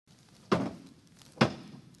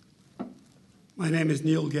My name is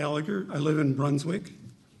NeilGallagher. I live in Brunswick.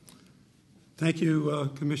 Thank you,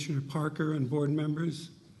 Commissioner Parker and board members,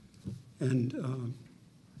 and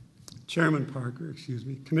Chairman Parker, excuse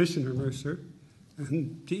me, Commissioner Mercer,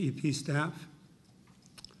 and DEP staff.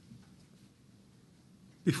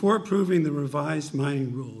 Before approving the revised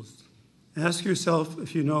mining rules, ask yourself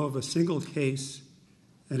if you know of a single case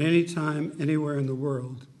at any time, anywhere in the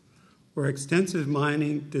world, where extensive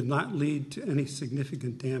mining did not lead to any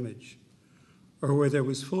significant damage, or where there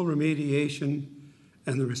was full remediation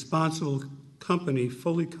and the responsible company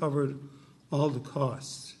fully covered all the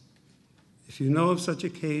costs. If you know of such a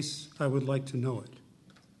case, I would like to know it.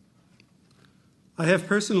 I have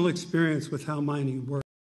personal experience with how mining works.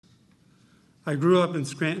 I grew up in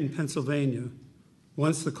Scranton, Pennsylvania,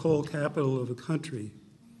 once the coal capital of the country,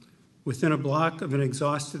 within a block of an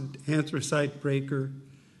exhausted anthracite breaker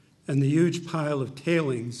and the huge pile of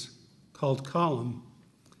tailings called column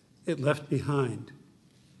it left behind.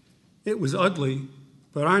 It was ugly,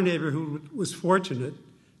 but our neighborhood was fortunate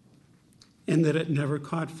in that it never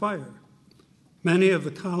caught fire. Many of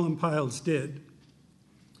the column piles did,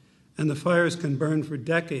 and the fires can burn for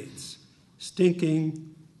decades,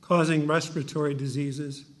 stinking, causing respiratory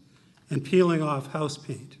diseases, and peeling off house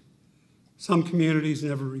paint. Some communities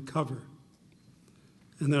never recover.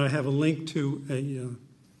 And then I have a link to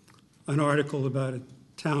an article about a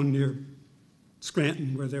town near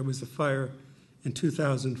Scranton where there was a fire in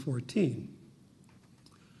 2014.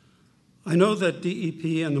 I know that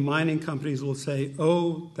DEP and the mining companies will say,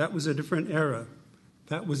 oh, that was a different era.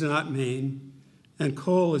 That was not Maine, and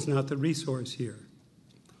coal is not the resource here.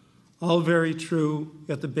 All very true,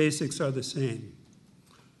 yet the basics are the same.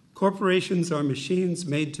 Corporations are machines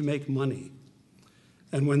made to make money.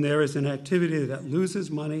 And when there is an activity that loses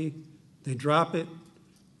money, they drop it,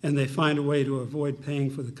 and they find a way to avoid paying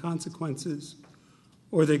for the consequences,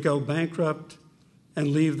 or they go bankrupt and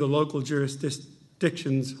leave the local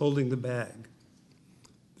jurisdictions holding the bag.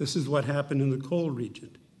 This is what happened in the coal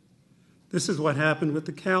region. This is what happened with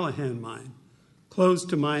the Callahan mine, closed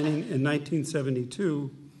to mining in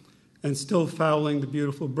 1972 and still fouling the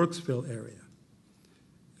beautiful Brooksville area.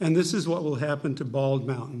 And this is what will happen to Bald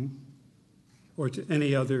Mountain or to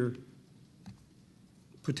any other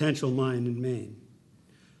potential mine in Maine.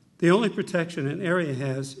 The only protection an area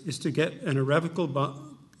has is to get an irrevocable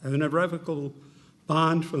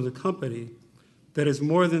bond from the company that is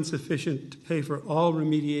more than sufficient to pay for all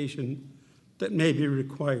remediation that may be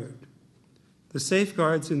required. The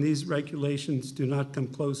safeguards in these regulations do not come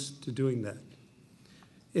close to doing that.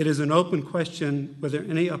 It is an open question whether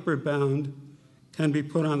any upper bound can be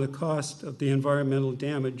put on the cost of the environmental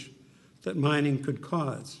damage that mining could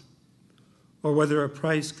cause, or whether a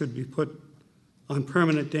price could be put on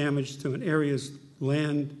permanent damage to an area's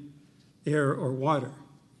land, air, or water.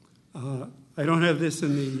 I don't have this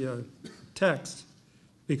in the text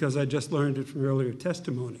because I just learned it from earlier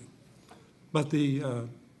testimony, but the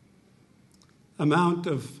amount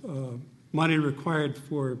of money required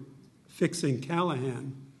for fixing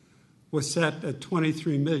Callahan was set at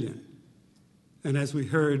 $23 million. And as we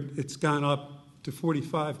heard, it's gone up to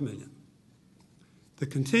 $45 million. The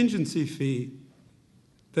contingency fee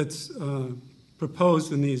that's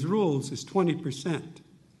proposed in these rules is 20%.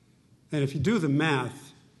 And if you do the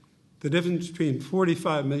math, the difference between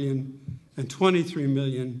 $45 million and $23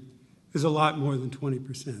 million is a lot more than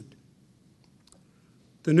 20%.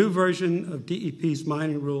 The new version of DEP's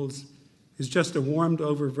mining rules is just a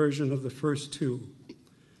warmed-over version of the first two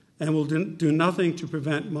and will do nothing to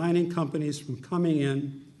prevent mining companies from coming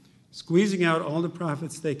in, squeezing out all the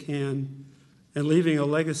profits they can, and leaving a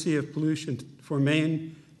legacy of pollution for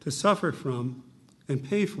Maine to suffer from and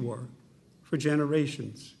pay for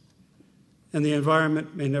generations. And the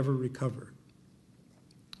environment may never recover.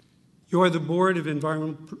 You are the Board of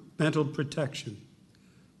Environmental Protection.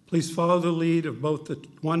 Please follow the lead of both the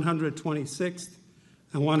 126th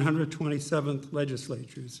and 127th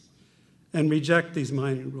legislatures and reject these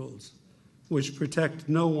mining rules, which protect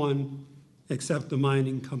no one except the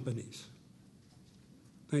mining companies.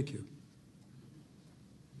 Thank you.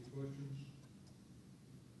 Any questions?